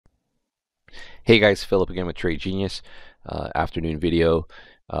Hey guys, Philip again with Trade Genius. Afternoon video.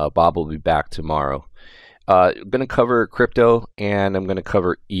 Bob will be back tomorrow. I'm going to cover crypto and I'm going to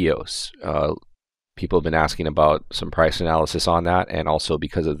cover EOS. People have been asking about some price analysis on that and also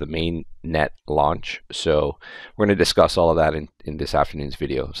because of the Mainnet launch. So we're going to discuss all of that in this afternoon's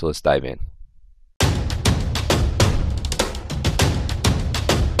video. So let's dive in.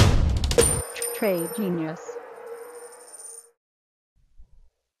 Trade Genius.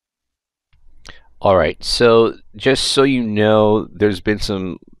 All right, so just so you know, there's been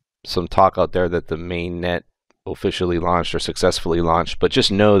some talk out there that the mainnet officially launched or successfully launched, but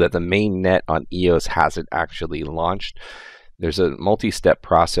just know that the mainnet on EOS hasn't actually launched. There's a multi-step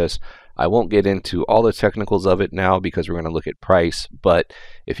process. I won't get into all the technicals of it now because we're going to look at price, but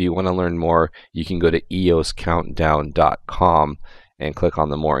if you want to learn more, you can go to eoscountdown.com and click on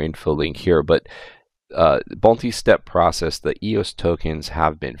the more info link here. But multi-step process, the EOS tokens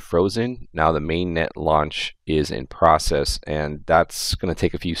have been frozen. Now the mainnet launch is in process, and that's going to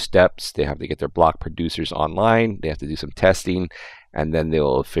take a few steps. They have to get their block producers online, they have to do some testing, and then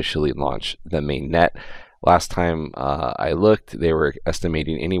they'll officially launch the mainnet. Last time I looked, they were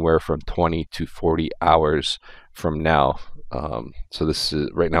estimating anywhere from 20 to 40 hours from now. So this is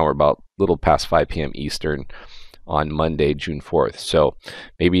right now we're about a little past 5 p.m. Eastern on Monday, June 4th. So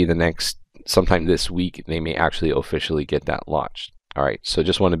maybe sometime this week, they may actually officially get that launched. All right, so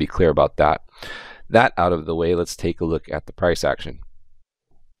just want to be clear about that. That out of the way, let's take a look at the price action.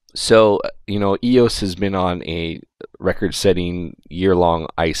 So, EOS has been on a record-setting year-long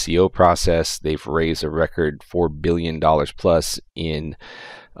ICO process. They've raised a record $4 billion plus in,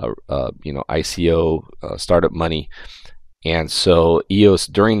 ICO startup money. And so EOS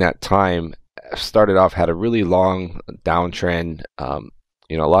during that time started off, had a really long downtrend. A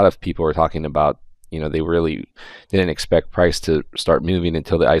lot of people were talking about, they really didn't expect price to start moving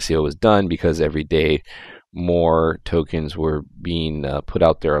until the ICO was done because every day more tokens were being put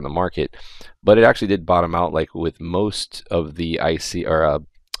out there on the market. But it actually did bottom out, like with most of the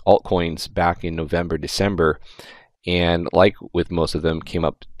altcoins back in November, December, and like with most of them, came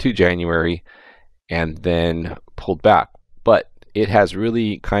up to January and then pulled back. But it has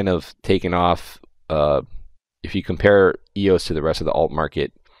really kind of taken off. If you compare EOS to the rest of the alt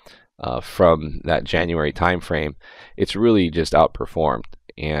market from that January timeframe, it's really just outperformed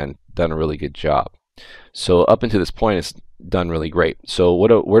and done a really good job. So up until this point, it's done really great. So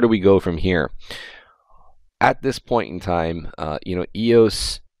where do we go from here? At this point in time,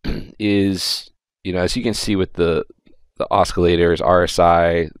 EOS is, as you can see with the oscillators,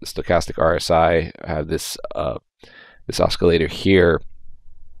 RSI, the stochastic RSI, I have this oscillator here.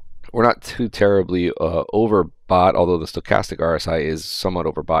 We're not too terribly overbought, although the stochastic RSI is somewhat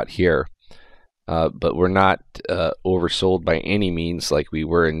overbought here. But we're not oversold by any means like we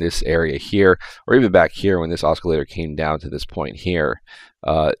were in this area here, or even back here when this oscillator came down to this point here.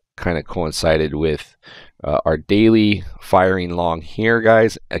 Kind of coincided with our daily firing long here,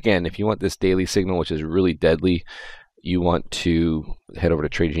 guys. Again, if you want this daily signal, which is really deadly, you want to head over to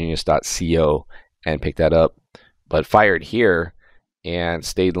tradegenius.co and pick that up. But fired here and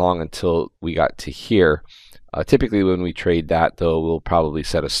stayed long until we got to here. Typically when we trade that, though, we'll probably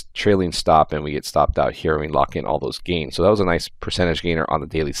set a trailing stop and we get stopped out here and we lock in all those gains. So that was a nice percentage gainer on the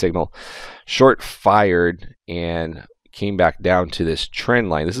daily signal. Short fired and came back down to this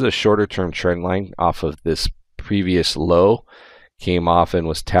trend line. This is a shorter term trend line off of this previous low. Came off and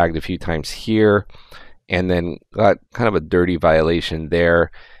was tagged a few times here and then got kind of a dirty violation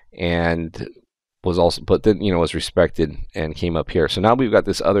there and was also, but then was respected and came up here. So now we've got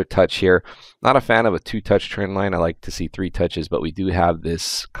this other touch here. Not a fan of a 2-touch trend line. I like to see 3 touches, but we do have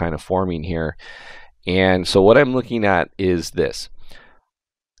this kind of forming here. And so what I'm looking at is this.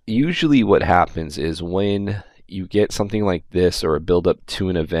 Usually what happens is when you get something like this or a build up to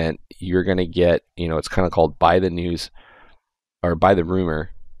an event, you're going to get, it's kind of called buy the news or buy the rumor,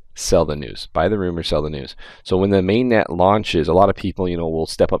 sell the news. Buy the rumor, sell the news. So when the mainnet launches, a lot of people, will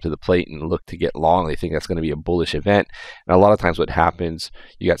step up to the plate and look to get long. They think that's going to be a bullish event. And a lot of times what happens,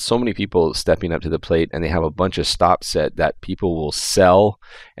 you got so many people stepping up to the plate and they have a bunch of stops set that people will sell,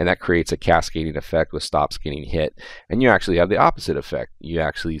 and that creates a cascading effect with stops getting hit. And you actually have the opposite effect. You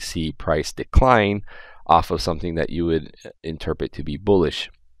actually see price decline off of something that you would interpret to be bullish,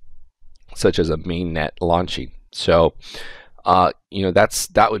 such as a mainnet launching. So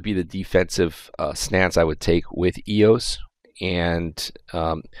that would be the defensive stance I would take with EOS. And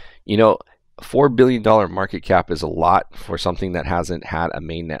 $4 billion market cap is a lot for something that hasn't had a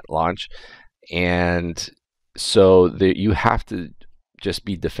mainnet launch, and so you have to just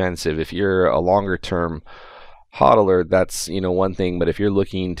be defensive. If you're a longer term hodler, that's one thing. But if you're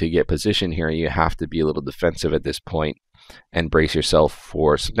looking to get position here, you have to be a little defensive at this point and brace yourself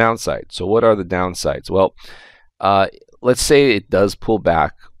for some downside. So what are the downsides? Well, let's say it does pull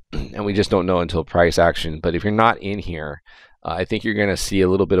back, and we just don't know until price action. But if you're not in here, I think you're going to see a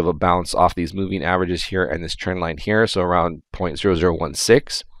little bit of a bounce off these moving averages here and this trend line here, so around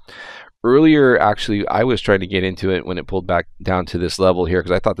 0.0016. Earlier, actually, I was trying to get into it when it pulled back down to this level here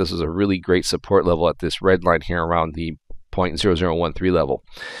because I thought this was a really great support level at this red line here around the 0.0013 level.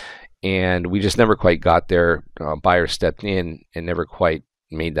 And we just never quite got there. Buyers stepped in and never quite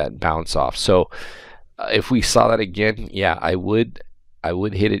made that bounce off. So if we saw that again, yeah, I would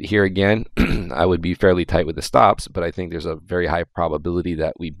hit it here again. I would be fairly tight with the stops, but I think there's a very high probability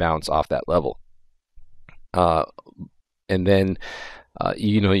that we bounce off that level. And then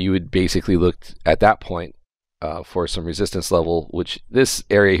you would basically look at that point for some resistance level, which this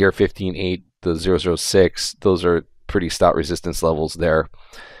area here, 15.8, the 006, those are pretty stout resistance levels there,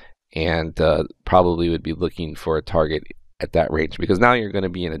 and probably would be looking for a target at that range because now you're going to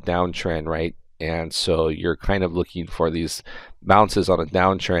be in a downtrend, right? And so you're kind of looking for these bounces on a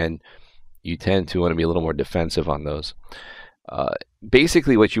downtrend. You tend to want to be a little more defensive on those.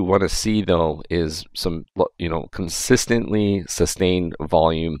 Basically, what you want to see though is some, consistently sustained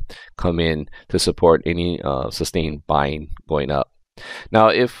volume come in to support any sustained buying going up. Now,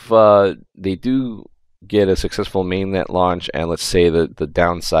 if they do get a successful mainnet launch, and let's say that the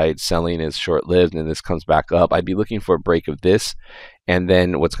downside selling is short-lived and this comes back up, I'd be looking for a break of this. And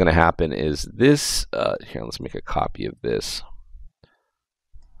then what's going to happen is this. Here, let's make a copy of this.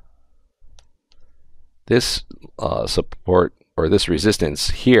 This support, or this resistance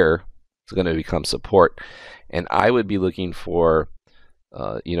here, is going to become support, and I would be looking for,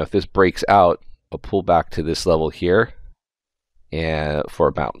 if this breaks out, a pullback to this level here, and for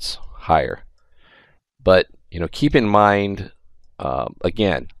a bounce higher. But keep in mind,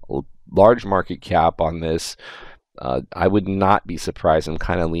 again, large market cap on this. I would not be surprised. I'm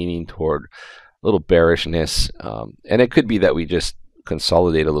kind of leaning toward a little bearishness, and it could be that we just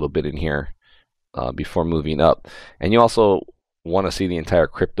consolidate a little bit in here before moving up. And you also want to see the entire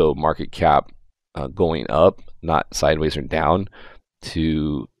crypto market cap going up, not sideways or down,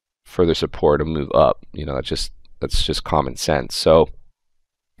 to further support a move up. That's just common sense. So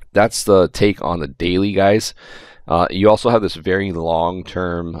that's the take on the daily, guys. You also have this very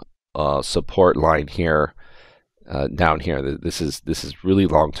long-term support line here, down here. This is really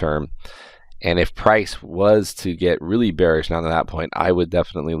long-term. And if price was to get really bearish down to that point, I would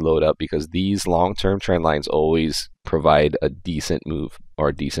definitely load up because these long-term trend lines always provide a decent move or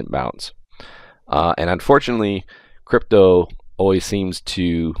a decent bounce. And unfortunately, crypto always seems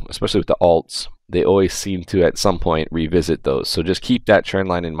to, especially with the alts, they always seem to at some point revisit those. So just keep that trend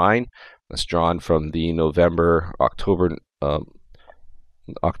line in mind. That's drawn from the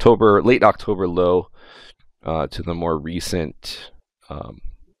late October low to the more recent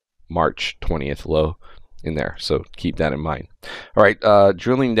March 20th low in there. So keep that in mind. All right,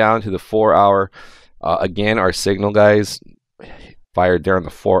 drilling down to the 4-hour. Again, our signal, guys, fired there on the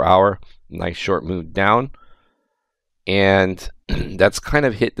 4-hour. Nice short move down. And that's kind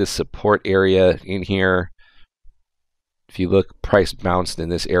of hit the support area in here. If you look, price bounced in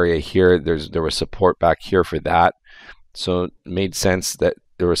this area here. There was support back here for that. So it made sense that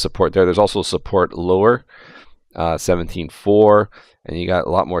there was support there. There's also support lower, 17.4. And you got a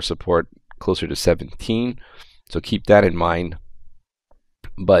lot more support closer to 17, so keep that in mind.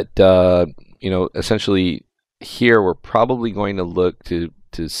 But essentially here we're probably going to look to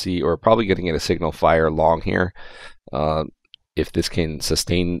see, or probably getting at a signal fire long here, if this can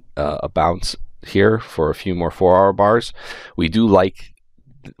sustain a bounce here for a few more 4-hour bars. We do like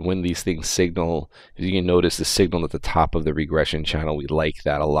when these things signal. If you can notice the signal at the top of the regression channel, we like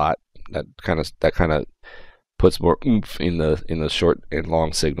that a lot. That kind of puts more oomph in the short and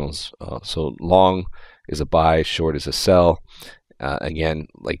long signals. So long is a buy, short is a sell. Again,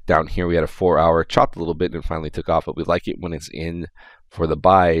 like down here we had a 4-hour, chopped a little bit and finally took off, but we like it when it's in for the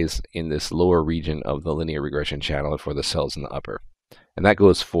buys in this lower region of the linear regression channel and for the sells in the upper. And that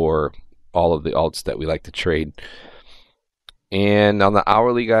goes for all of the alts that we like to trade. And on the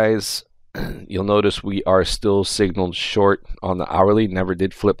hourly, guys, you'll notice we are still signaled short on the hourly. Never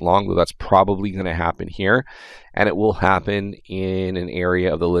did flip long, though that's probably going to happen here. And it will happen in an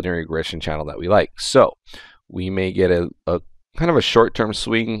area of the linear regression channel that we like. So we may get a kind of a short-term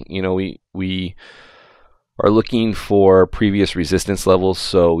swing. We are looking for previous resistance levels,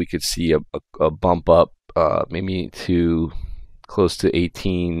 so we could see a bump up maybe to close to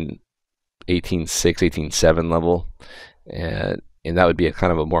 18.6, 18.7 level. And that would be a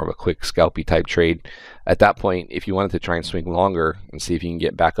kind of more of a quick scalpy type trade. At that point, if you wanted to try and swing longer and see if you can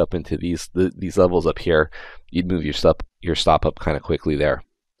get back up into these levels up here, you'd move your stop up kind of quickly there.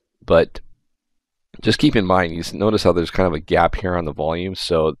 But just keep in mind, you notice how there's kind of a gap here on the volume.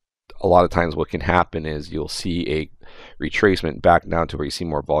 So a lot of times what can happen is you'll see a retracement back down to where you see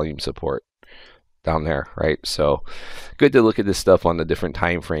more volume support down there, right? So good to look at this stuff on the different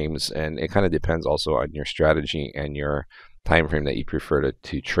time frames, and it kind of depends also on your strategy and your time frame that you prefer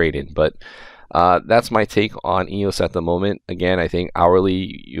to trade in. But that's my take on EOS at the moment. Again, I think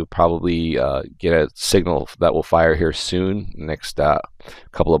hourly you'll probably get a signal that will fire here soon, next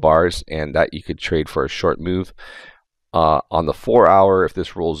couple of bars, and that you could trade for a short move. On the 4 hour, if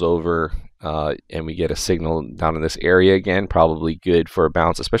this rolls over and we get a signal down in this area again, probably good for a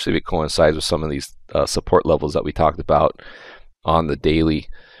bounce, especially if it coincides with some of these support levels that we talked about on the daily.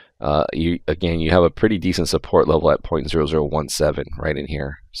 You have a pretty decent support level at 0.0017 right in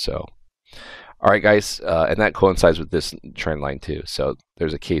here. So, all right, guys, and that coincides with this trend line too. So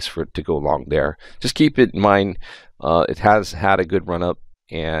there's a case for it to go long there. Just keep it in mind. It has had a good run up,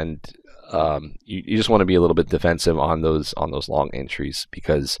 and you just want to be a little bit defensive on those long entries,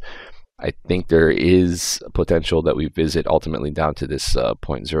 because I think there is potential that we visit ultimately down to this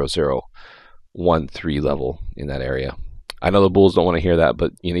 0.0013 level in that area. I know the bulls don't want to hear that,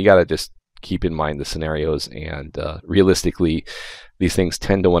 but you got to just keep in mind the scenarios, and realistically, these things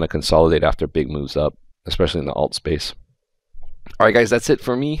tend to want to consolidate after big moves up, especially in the alt space. All right, guys, that's it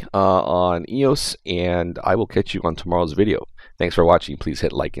for me on EOS, and I will catch you on tomorrow's video. Thanks for watching. Please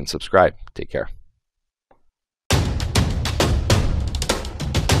hit like and subscribe. Take care.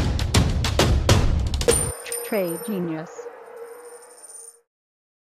 Trade Genius.